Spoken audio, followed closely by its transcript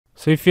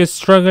So if you're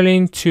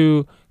struggling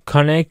to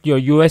connect your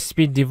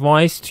USB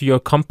device to your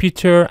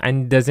computer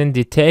and it doesn't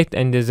detect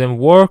and doesn't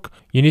work,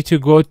 you need to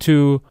go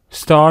to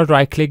Start,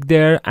 right click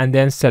there, and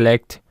then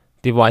select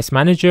Device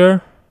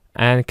Manager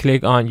and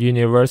click on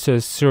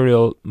Universal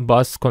Serial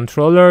Bus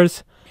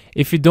Controllers.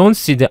 If you don't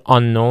see the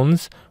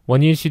unknowns,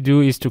 what you need to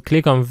do is to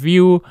click on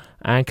View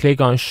and click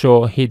on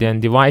Show Hidden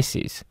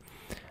Devices.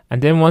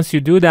 And then once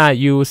you do that,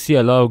 you will see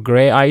a lot of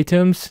gray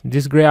items.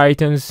 These gray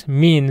items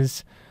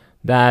means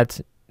that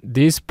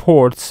these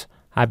ports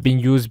have been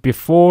used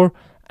before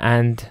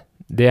and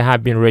they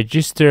have been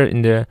registered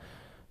in the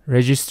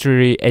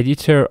registry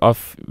editor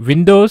of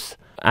Windows,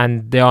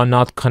 and they are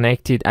not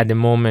connected at the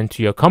moment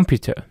to your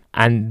computer.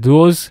 And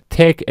those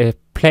take a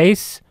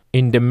place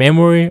in the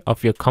memory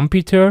of your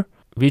computer,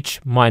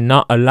 which might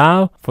not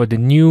allow for the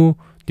new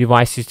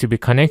devices to be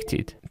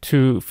connected.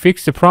 To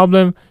fix the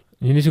problem,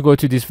 you need to go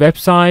to this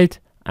website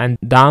and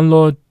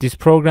download this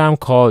program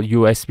called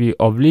USB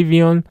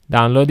Oblivion.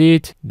 Download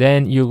it.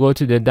 Then you go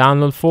to the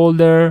download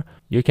folder.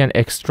 You can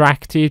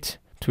extract it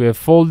to a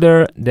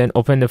folder, then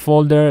open the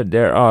folder.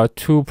 There are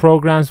two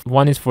programs.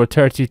 One is for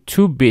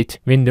 32-bit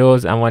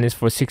Windows and one is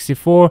for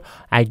 64.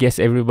 I guess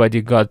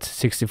everybody got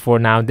 64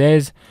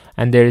 nowadays.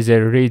 And there is a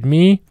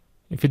readme.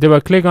 If you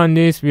double click on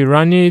this, we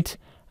run it,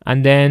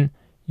 and then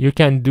you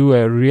can do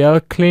a real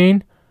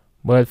clean.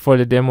 But for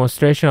the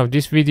demonstration of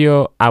this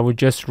video, I would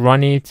just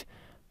run it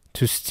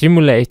to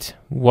stimulate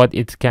what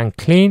it can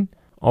clean.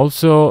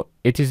 Also,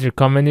 it is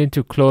recommended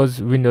to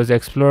close Windows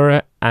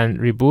Explorer and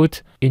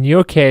reboot. In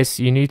your case,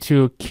 you need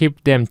to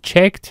keep them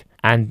checked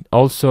and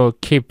also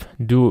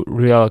do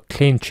real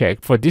clean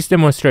check. For this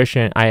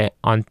demonstration, I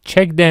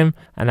uncheck them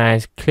and I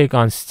click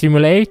on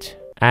stimulate,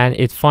 and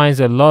it finds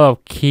a lot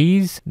of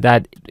keys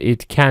that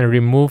it can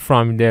remove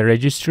from the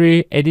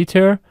registry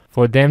editor.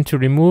 For them to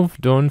remove,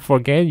 don't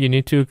forget, you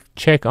need to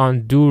check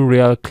on do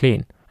real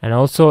clean. And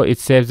also it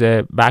saves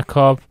a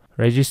backup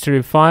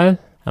registry file.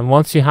 And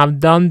once you have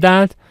done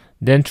that,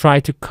 then try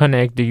to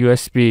connect the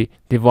USB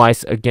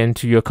device again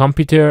to your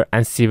computer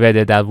and see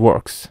whether that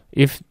works.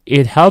 If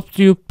it helped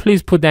you,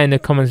 please put that in the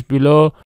comments below.